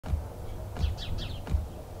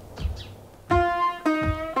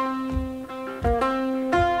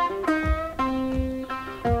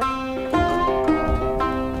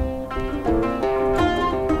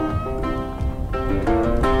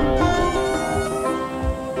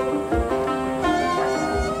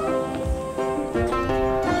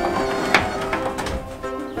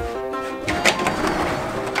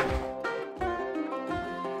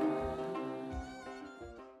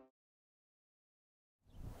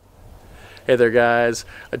Hey there guys,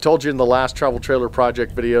 I told you in the last travel trailer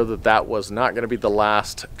project video that that was not going to be the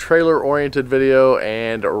last trailer oriented video,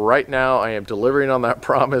 and right now I am delivering on that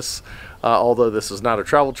promise. Although this is not a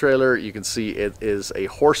travel trailer, you can see it is a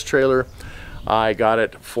horse trailer. I got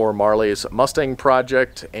it for Marley's Mustang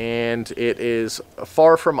project and it is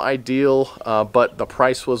far from ideal, but the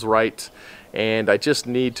price was right. And I just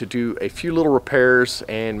need to do a few little repairs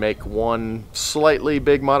and make one slightly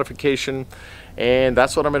big modification, and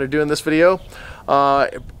that's what I'm going to do in this video.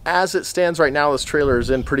 As it stands right now, this trailer is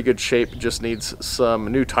in pretty good shape. It just needs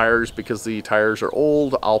some new tires because the tires are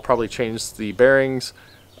old. I'll probably change the bearings,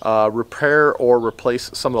 repair or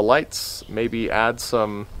replace some of the lights, maybe add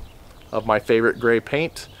some of my favorite gray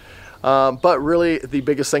paint. But really the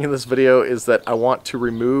biggest thing in this video is that I want to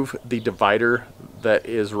remove the divider that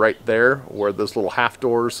is right there where those little half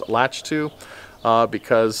doors latch to,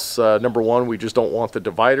 because number one, we just don't want the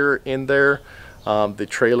divider in there. The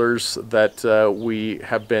trailers that we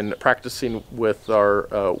have been practicing with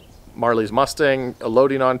our Marley's Mustang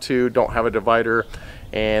loading onto don't have a divider,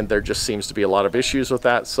 and there just seems to be a lot of issues with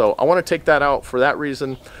that. So I want to take that out for that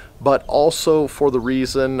reason, but also for the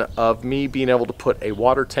reason of me being able to put a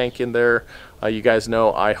water tank in there. You guys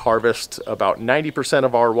know I harvest about 90%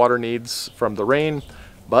 of our water needs from the rain,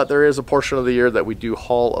 but there is a portion of the year that we do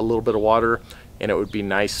haul a little bit of water, and it would be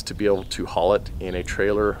nice to be able to haul it in a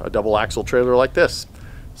trailer, a double axle trailer like this.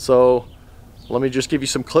 So let me just give you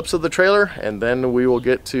some clips of the trailer, and then we will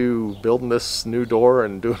get to building this new door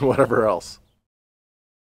and doing whatever else.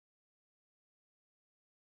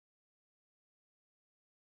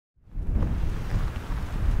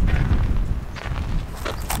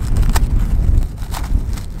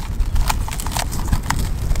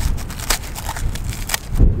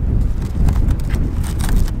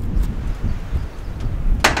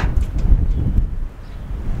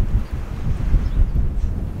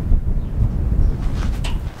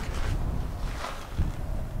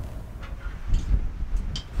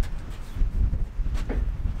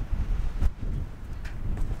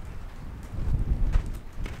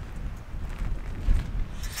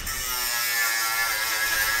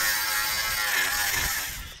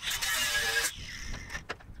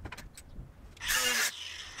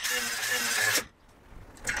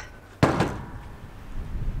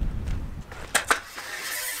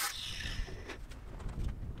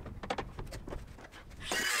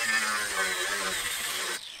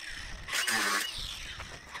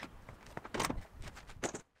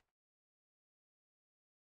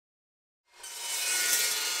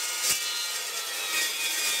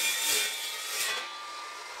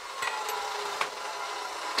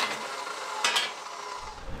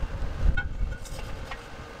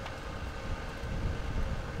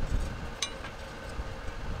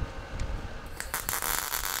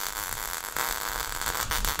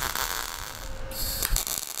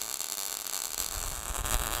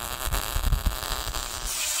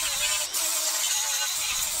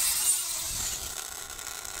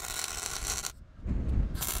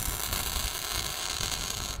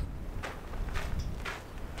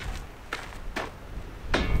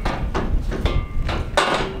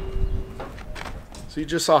 So you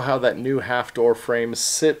just saw how that new half door frame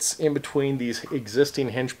sits in between these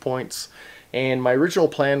existing hinge points, and my original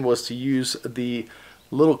plan was to use the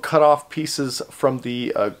little cut off pieces from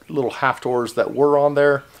the little half doors that were on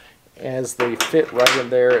there as they fit right in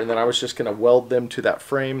there, and then I was just going to weld them to that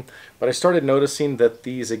frame. But I started noticing that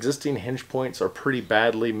these existing hinge points are pretty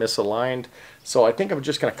badly misaligned, so I think I'm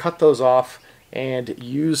just going to cut those off and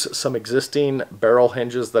use some existing barrel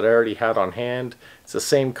hinges that I already had on hand. It's the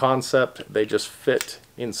same concept, they just fit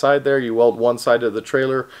inside there. You weld one side of the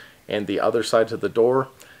trailer and the other side to the door,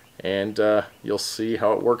 and you'll see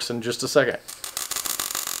how it works in just a second.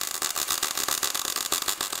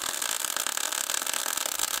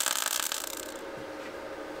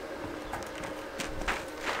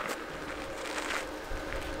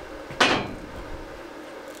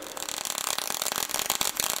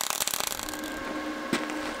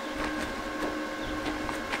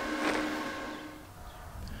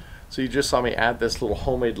 So you just saw me add this little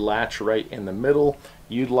homemade latch right in the middle,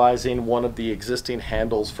 utilizing one of the existing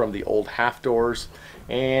handles from the old half doors.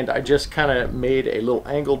 And I just kind of made a little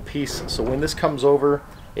angled piece, so when this comes over,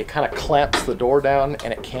 it kind of clamps the door down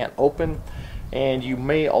and it can't open. And you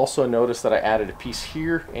may also notice that I added a piece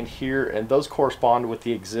here, and those correspond with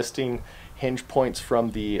the existing hinge points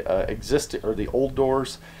from the the old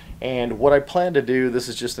doors. And what I plan to do, this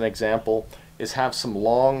is just an example, is have some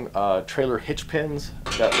long trailer hitch pins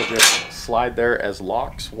that will just slide there as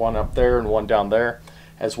locks, one up there and one down there,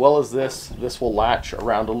 as well as this will latch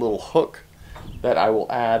around a little hook that I will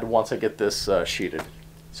add once I get this sheeted.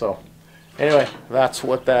 So anyway, that's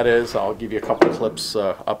what that is. I'll give you a couple clips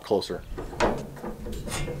up closer.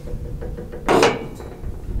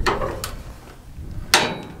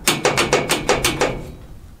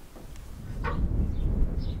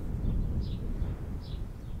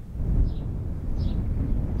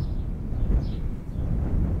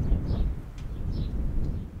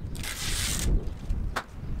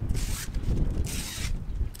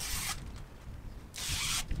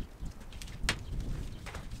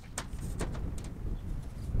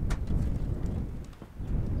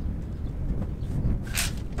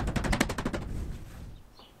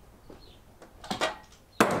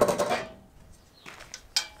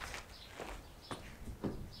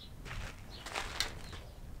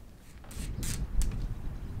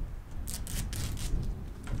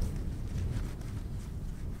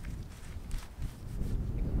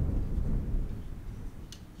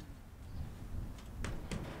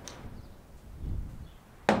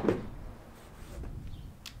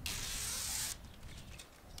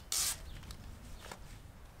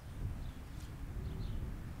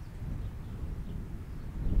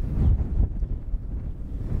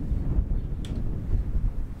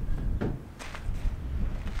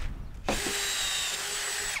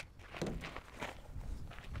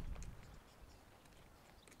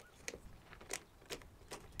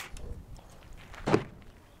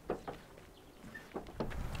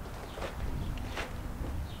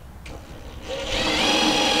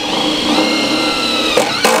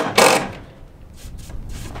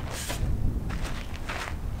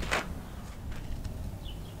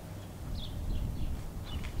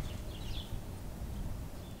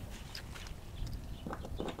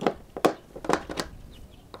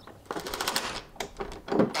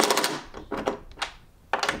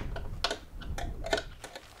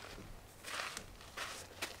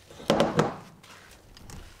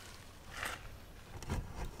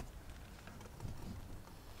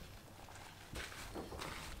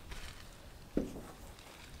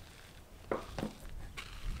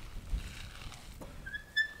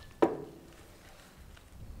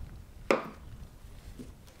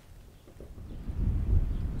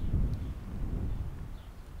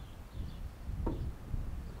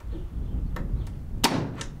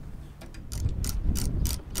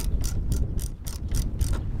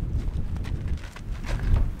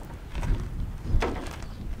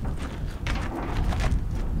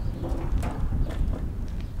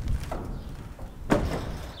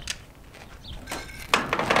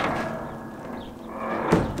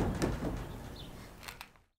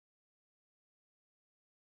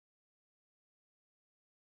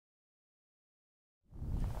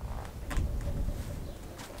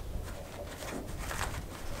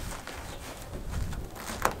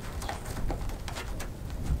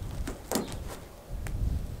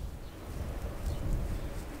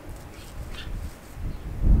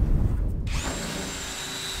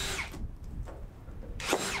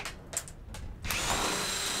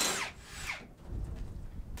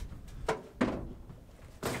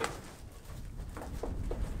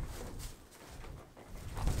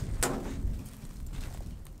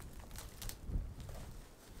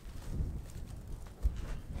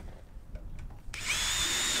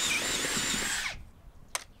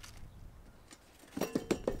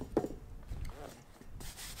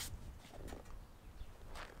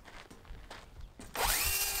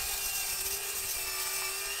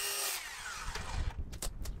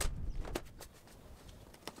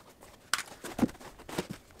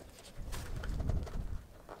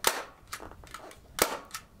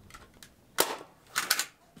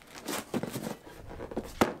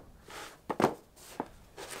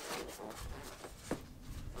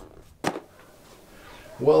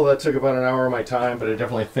 Well, that took about an hour of my time, but I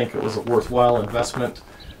definitely think it was a worthwhile investment.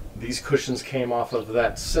 These cushions came off of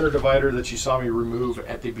that center divider that you saw me remove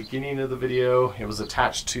at the beginning of the video. It was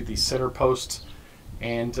attached to the center post,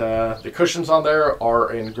 and the cushions on there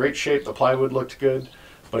are in great shape. The plywood looked good,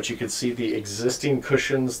 but you could see the existing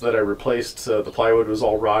cushions that I replaced. The plywood was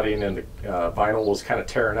all rotting and the vinyl was kind of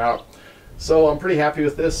tearing out. So I'm pretty happy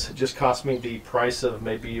with this. It just cost me the price of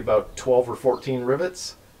maybe about 12 or 14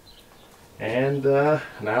 rivets. And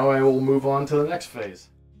now I will move on to the next phase.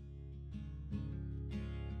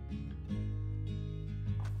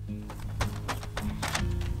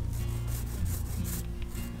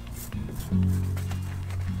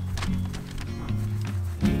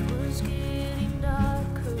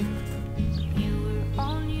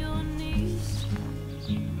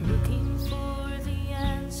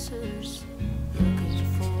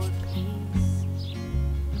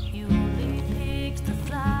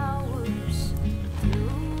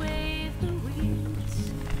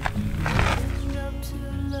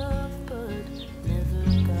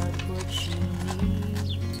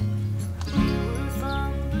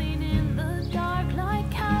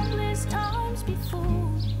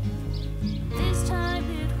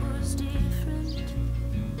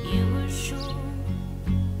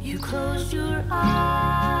 Close your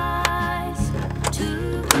eyes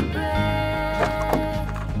to the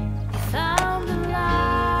breath. You found the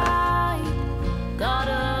light, got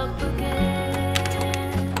up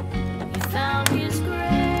again. You found His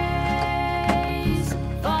grace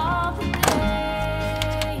for the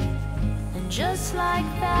pain, and just like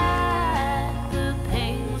that, the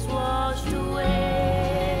pain was washed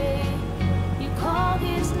away. You called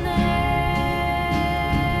His name.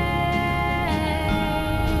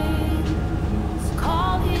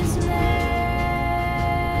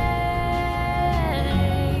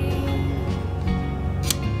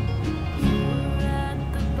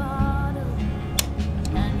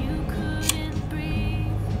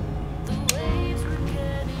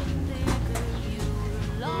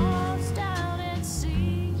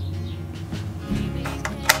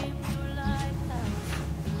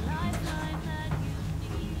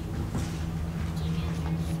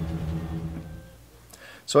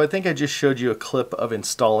 So I think I just showed you a clip of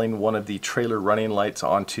installing one of the trailer running lights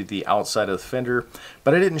onto the outside of the fender,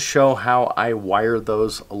 but I didn't show how I wire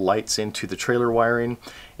those lights into the trailer wiring.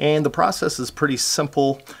 And the process is pretty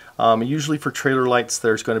simple. Usually for trailer lights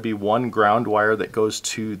there's going to be one ground wire that goes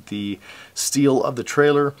to the steel of the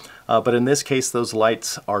trailer, but in this case those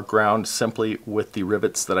lights are ground simply with the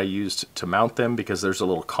rivets that I used to mount them, because there's a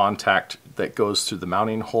little contact that goes through the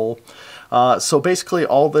mounting hole. So basically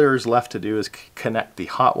all there's left to do is connect the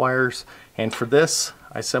hot wires, and for this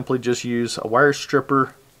I simply just use a wire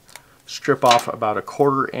stripper, strip off about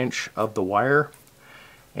 1/4 inch of the wire,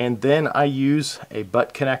 and then I use a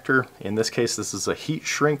butt connector. In this case this is a heat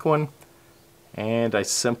shrink one, and I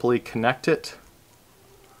simply connect it.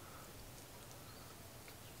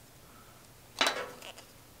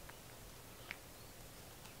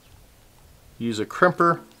 Use a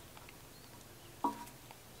crimper.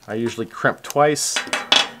 I usually crimp twice,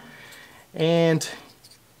 and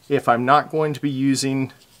if I'm not going to be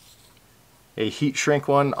using a heat shrink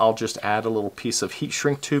one, I'll just add a little piece of heat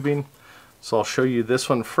shrink tubing. So I'll show you this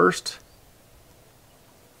one first.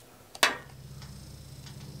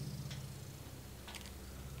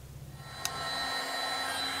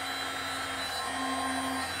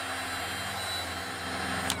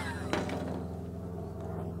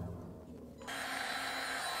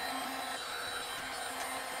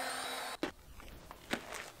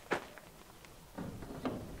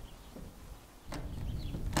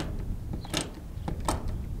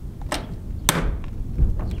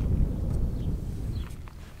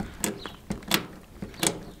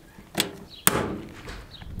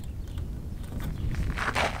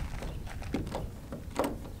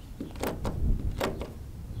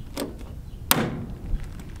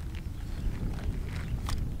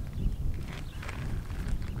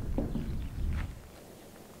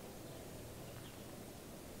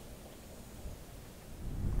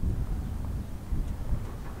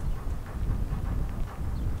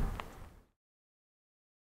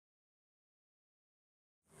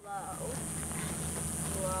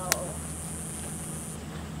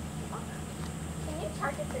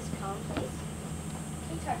 Target this cone, please.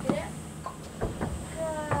 Can you target it?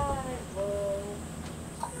 Good. Whoa.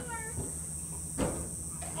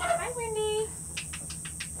 Hi, Wendy.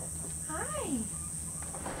 Hi.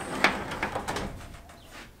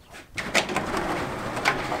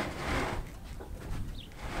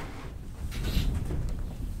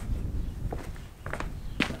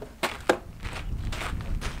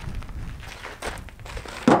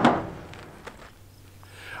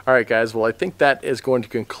 Alright guys, well I think that is going to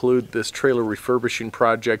conclude this trailer refurbishing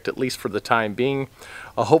project, at least for the time being.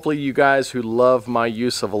 Hopefully you guys who love my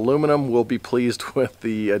use of aluminum will be pleased with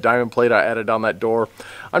the diamond plate I added on that door.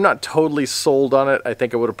 I'm not totally sold on it. I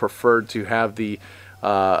think I would have preferred to have the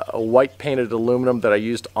white painted aluminum that I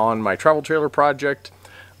used on my travel trailer project.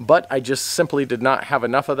 but I just simply did not have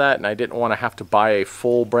enough of that, and I didn't want to have to buy a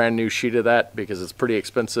full brand new sheet of that because it's pretty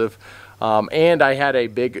expensive. And I had a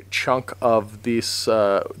big chunk of this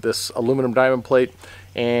aluminum diamond plate,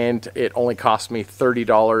 and it only cost me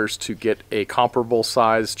 $30 to get a comparable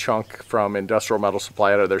size chunk from Industrial Metal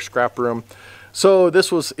Supply out of their scrap room. So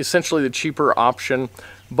this was essentially the cheaper option,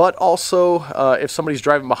 but also if somebody's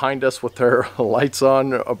driving behind us with their lights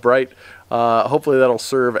on bright, hopefully that'll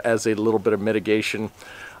serve as a little bit of mitigation.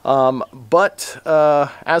 But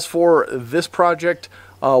as for this project,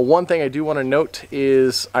 one thing I do want to note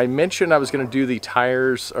is I mentioned I was going to do the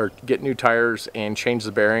tires, or get new tires and change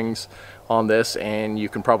the bearings on this, and you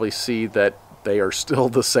can probably see that they are still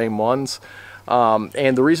the same ones.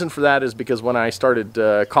 And the reason for that is because when I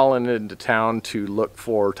started calling into town to look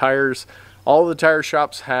for tires, all the tire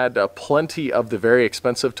shops had plenty of the very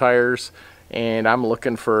expensive tires, and I'm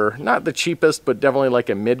looking for not the cheapest, but definitely like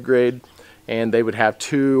a mid-grade, and they would have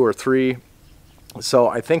 2 or 3. So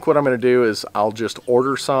I think what I'm going to do is I'll just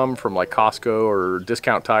order some from like Costco or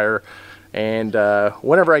Discount Tire, and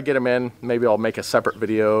whenever I get them in, maybe I'll make a separate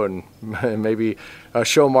video and maybe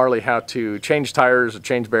show Marley how to change tires or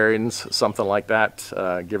change bearings, something like that,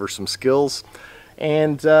 give her some skills.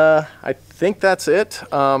 And I think that's it.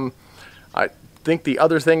 I think the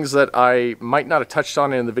other things that I might not have touched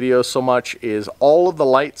on in the video so much is all of the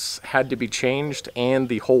lights had to be changed and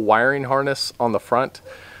the whole wiring harness on the front.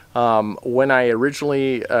 When I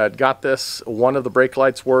originally got this, one of the brake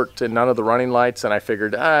lights worked and none of the running lights, and I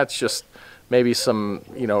figured, it's just maybe some,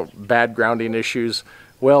 bad grounding issues.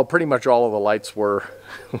 Well, pretty much all of the lights were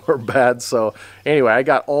bad. So anyway, I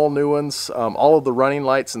got all new ones. All of the running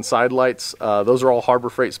lights and side lights, those are all Harbor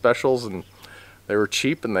Freight specials, and they were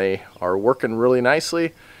cheap and they are working really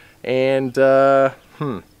nicely. And I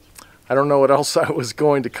don't know what else I was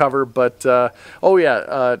going to cover, but the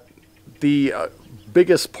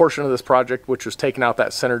biggest portion of this project, which was taking out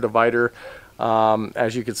that center divider,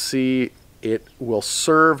 as you can see, it will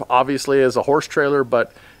serve obviously as a horse trailer,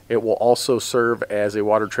 but it will also serve as a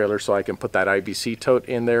water trailer, so I can put that IBC tote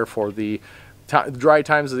in there for the dry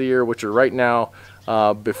times of the year, which are right now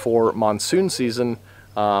before monsoon season.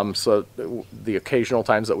 So the occasional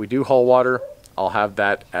times that we do haul water, I'll have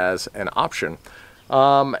that as an option.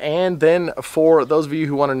 And then for those of you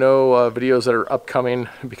who want to know videos that are upcoming,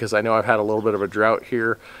 because I know I've had a little bit of a drought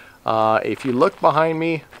here, if you look behind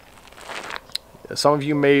me, some of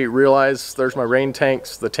you may realize there's my rain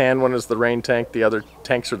tanks. The tan one is the rain tank, the other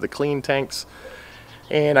tanks are the clean tanks.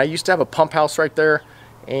 And I used to have a pump house right there,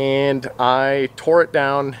 and I tore it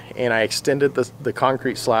down and I extended the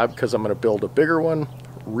concrete slab because I'm going to build a bigger one,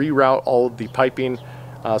 reroute all of the piping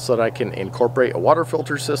so that I can incorporate a water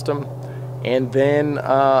filter system. And then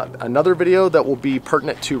another video that will be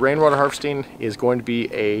pertinent to rainwater harvesting is going to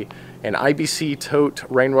be an IBC tote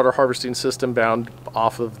rainwater harvesting system bound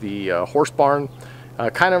off of the horse barn.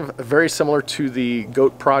 Kind of very similar to the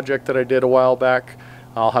goat project that I did a while back.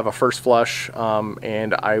 I'll have a first flush,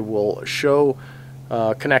 and I will show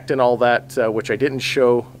connecting all that, which I didn't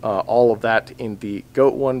show all of that in the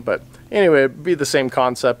goat one. But anyway, it'll be the same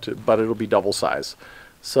concept, but it'll be double size.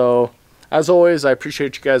 So as always, I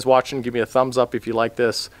appreciate you guys watching. Give me a thumbs up if you like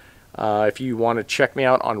this. If you want to check me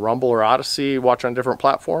out on Rumble or Odyssey, watch on different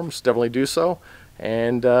platforms, definitely do so.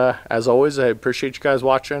 And as always, I appreciate you guys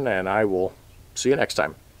watching, and I will see you next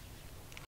time.